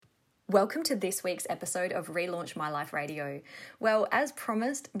Welcome to this week's episode of Relaunch My Life Radio. Well, as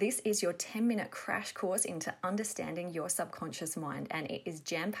promised, this is your 10-minute crash course into understanding your subconscious mind, and it is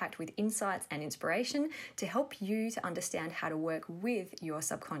jam-packed with insights and inspiration to help you to understand how to work with your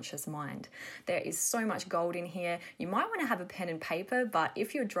subconscious mind. There is so much gold in here. You might want to have a pen and paper, but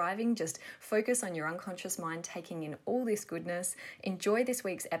if you're driving, just focus on your unconscious mind, taking in all this goodness. Enjoy this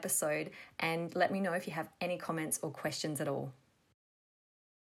week's episode and let me know if you have any comments or questions at all.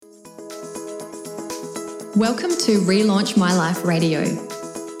 Welcome to Relaunch My Life Radio.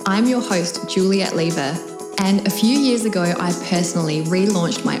 I'm your host, Juliet Lever, and a few years ago, I personally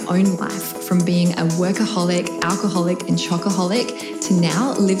relaunched my own life from being a workaholic, alcoholic, and chocoholic to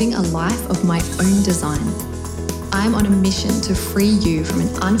now living a life of my own design. I'm on a mission to free you from an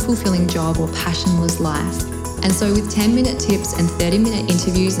unfulfilling job or passionless life. And so with 10-minute tips and 30-minute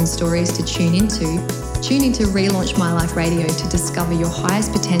interviews and stories to tune into Relaunch My Life Radio to discover your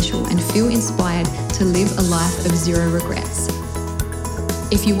highest potential and feel inspired to live a life of zero regrets.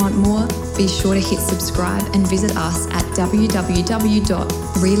 If you want more, be sure to hit subscribe and visit us at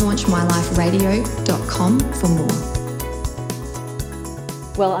www.relaunchmyliferadio.com for more.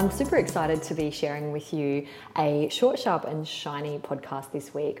 Well, I'm super excited to be sharing with you a short, sharp and shiny podcast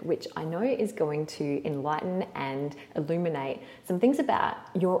this week, which I know is going to enlighten and illuminate some things about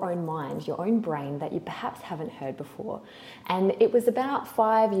your own mind, your own brain that you perhaps haven't heard before. And it was about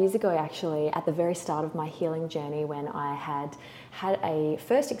 5 years ago, actually, at the very start of my healing journey when I had a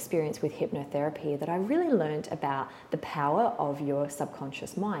first experience with hypnotherapy that I really learned about the power of your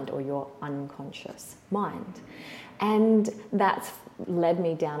subconscious mind or your unconscious mind. And that's led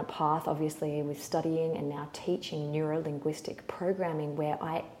me down a path, obviously, with studying and now teaching neuro-linguistic programming, where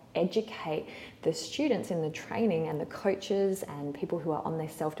I educate the students in the training and the coaches and people who are on their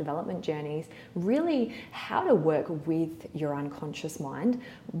self-development journeys really how to work with your unconscious mind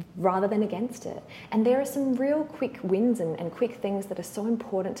rather than against it. And there are some real quick wins and quick things that are so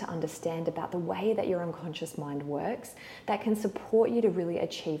important to understand about the way that your unconscious mind works that can support you to really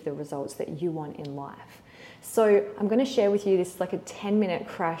achieve the results that you want in life. So I'm going to share with you this like a 10-minute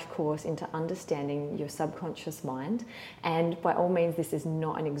crash course into understanding your subconscious mind. And by all means, this is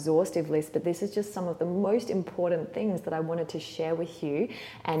not an exhaustive list, but this is just some of the most important things that I wanted to share with you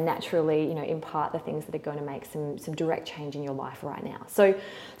and naturally, impart the things that are going to make some direct change in your life right now. So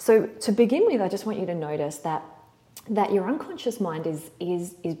to begin with, I just want you to notice that your unconscious mind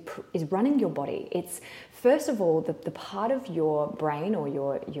is running your body. It's first of all the part of your brain or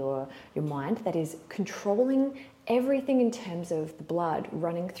your mind that is controlling everything in terms of the blood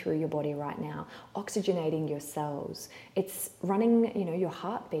running through your body right now, oxygenating your cells. It's running, your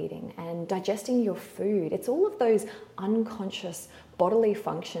heart beating and digesting your food. It's all of those unconscious bodily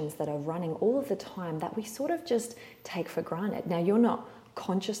functions that are running all of the time that we sort of just take for granted. Now, you're not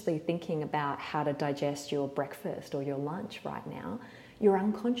consciously thinking about how to digest your breakfast or your lunch right now. Your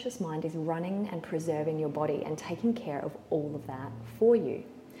unconscious mind is running and preserving your body and taking care of all of that for you.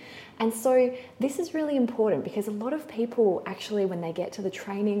 And so this is really important because a lot of people actually, when they get to the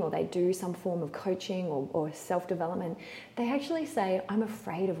training or they do some form of coaching or self-development, they actually say, I'm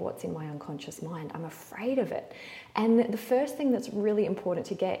afraid of what's in my unconscious mind. I'm afraid of it. And the first thing that's really important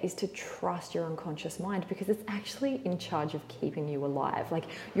to get is to trust your unconscious mind because it's actually in charge of keeping you alive. Like,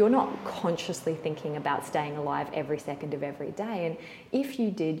 you're not consciously thinking about staying alive every second of every day. And if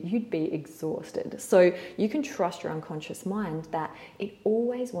you did, you'd be exhausted. So you can trust your unconscious mind that it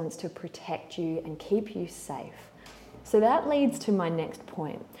always wants to protect you and keep you safe. So that leads to my next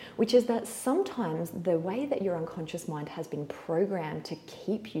point, which is that sometimes the way that your unconscious mind has been programmed to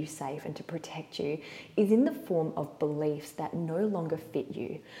keep you safe and to protect you is in the form of beliefs that no longer fit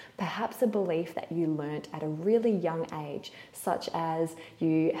you. Perhaps a belief that you learnt at a really young age, such as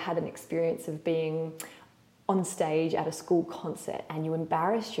you had an experience of being on stage at a school concert and you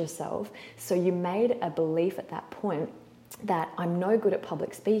embarrassed yourself, so you made a belief at that point that I'm no good at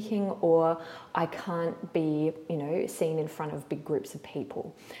public speaking or I can't be, seen in front of big groups of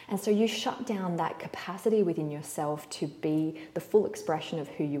people. And so you shut down that capacity within yourself to be the full expression of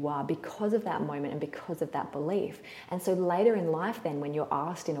who you are because of that moment and because of that belief. And so later in life then, when you're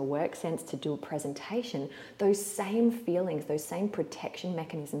asked in a work sense to do a presentation, those same feelings, those same protection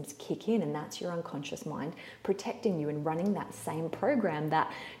mechanisms kick in, and that's your unconscious mind protecting you and running that same program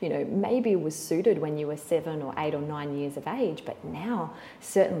that, maybe was suited when you were 7 or 8 or 9 years of age, age, but now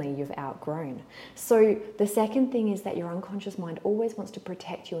certainly you've outgrown. So the second thing is that your unconscious mind always wants to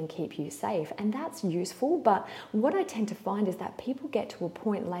protect you and keep you safe, and that's useful. But what I tend to find is that people get to a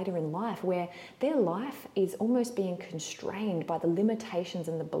point later in life where their life is almost being constrained by the limitations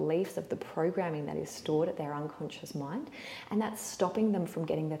and the beliefs of the programming that is stored at their unconscious mind, and that's stopping them from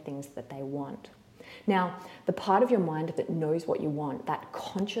getting the things that they want. Now, the part of your mind that knows what you want, that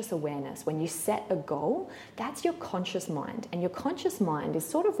conscious awareness, when you set a goal, that's your conscious mind. And your conscious mind is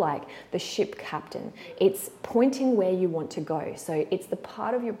sort of like the ship captain. It's pointing where you want to go. So it's the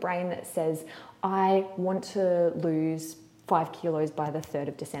part of your brain that says, I want to lose 5 kilos by the 3rd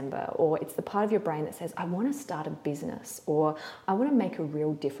of December, or it's the part of your brain that says, I want to start a business, or I want to make a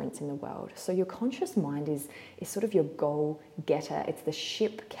real difference in the world. So your conscious mind is sort of your goal getter. It's the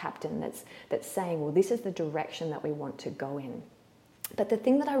ship captain that's saying, well, this is the direction that we want to go in. But the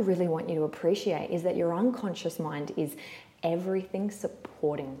thing that I really want you to appreciate is that your unconscious mind is everything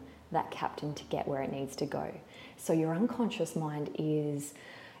supporting that captain to get where it needs to go. So your unconscious mind is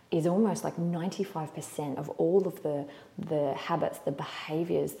almost like 95% of all of the habits, the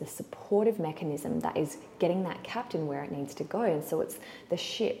behaviors, the supportive mechanism that is getting that captain where it needs to go. And so it's the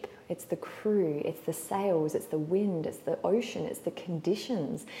ship, it's the crew, it's the sails, it's the wind, it's the ocean, it's the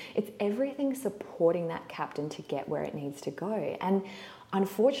conditions. It's everything supporting that captain to get where it needs to go. And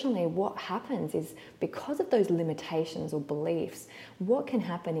unfortunately, what happens is because of those limitations or beliefs, what can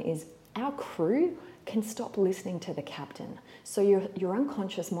happen is our crew can stop listening to the captain. So your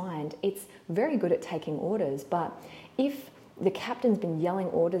unconscious mind, it's very good at taking orders, but if the captain's been yelling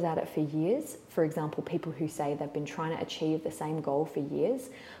orders at it for years, for example, people who say they've been trying to achieve the same goal for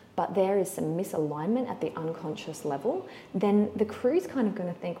years, but there is some misalignment at the unconscious level, then the crew's kind of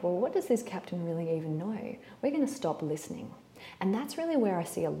going to think, well, what does this captain really even know? We're going to stop listening. And that's really where I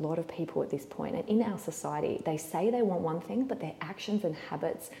see a lot of people at this point. And in our society, they say they want one thing, but their actions and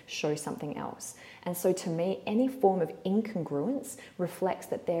habits show something else. And so to me, any form of incongruence reflects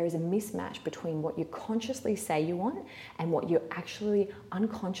that there is a mismatch between what you consciously say you want and what you actually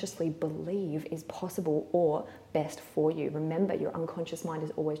unconsciously believe is possible or best for you. Remember, your unconscious mind is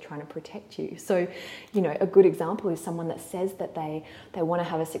always trying to protect you. So, a good example is someone that says that they want to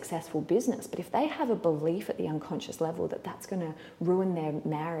have a successful business, but if they have a belief at the unconscious level that that's going to ruin their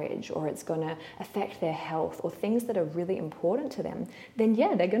marriage or it's going to affect their health or things that are really important to them, then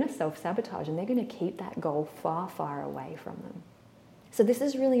yeah, they're going to self-sabotage and they're going to keep that goal far, far away from them. So this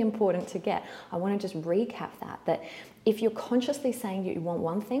is really important to get. I want to just recap that if you're consciously saying you want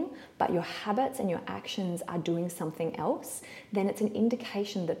one thing, but your habits and your actions are doing something else, then it's an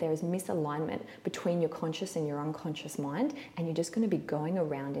indication that there is misalignment between your conscious and your unconscious mind, and you're just going to be going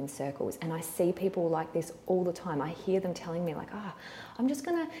around in circles. And I see people like this all the time. I hear them telling me like, I'm just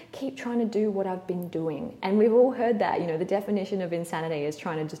going to keep trying to do what I've been doing. And we've all heard that, the definition of insanity is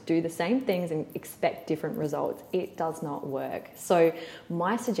trying to just do the same things and expect different results. It does not work. So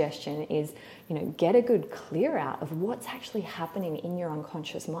my suggestion is, get a good clear out of what's actually happening in your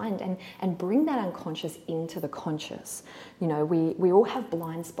unconscious mind and bring that unconscious into the conscious. We all have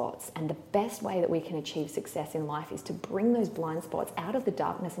blind spots, and the best way that we can achieve success in life is to bring those blind spots out of the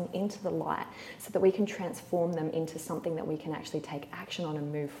darkness and into the light so that we can transform them into something that we can actually take action on and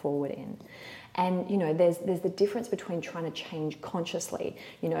move forward in. And, there's the difference between trying to change consciously.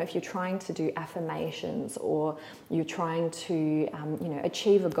 If you're trying to do affirmations or you're trying to,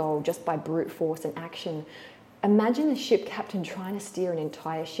 achieve a goal just by brute force and action, imagine a ship captain trying to steer an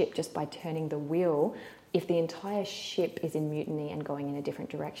entire ship just by turning the wheel. If the entire ship is in mutiny and going in a different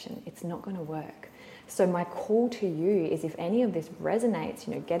direction, it's not going to work. So my call to you is, if any of this resonates,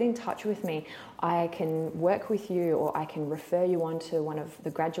 get in touch with me. I can work with you, or I can refer you on to one of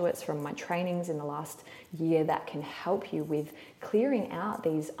the graduates from my trainings in the last year that can help you with clearing out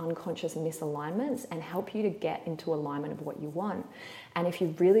these unconscious misalignments and help you to get into alignment of what you want. And if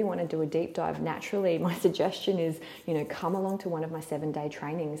you really want to do a deep dive naturally, my suggestion is, come along to one of my 7-day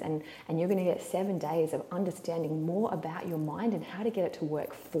trainings and you're going to get 7 days of understanding more about your mind and how to get it to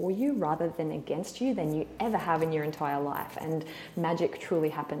work for you rather than against you than you ever have in your entire life. And magic truly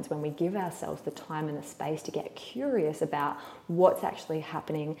happens when we give ourselves the time and the space to get curious about what's actually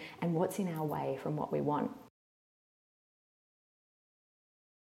happening and what's in our way from what we want.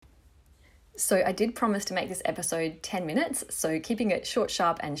 So I did promise to make this episode 10 minutes, so keeping it short,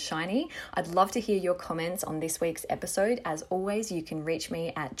 sharp and shiny. I'd love to hear your comments on this week's episode. As always, you can reach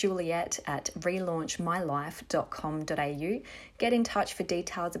me at juliet@relaunchmylife.com.au. Get in touch for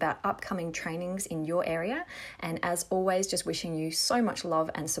details about upcoming trainings in your area. And as always, just wishing you so much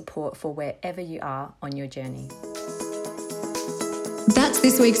love and support for wherever you are on your journey. That's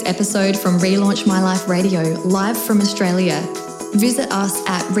this week's episode from Relaunch My Life Radio, live from Australia. Visit us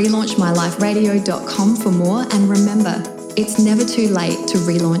at relaunchmyliferadio.com for more, and remember, it's never too late to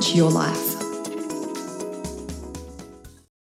relaunch your life.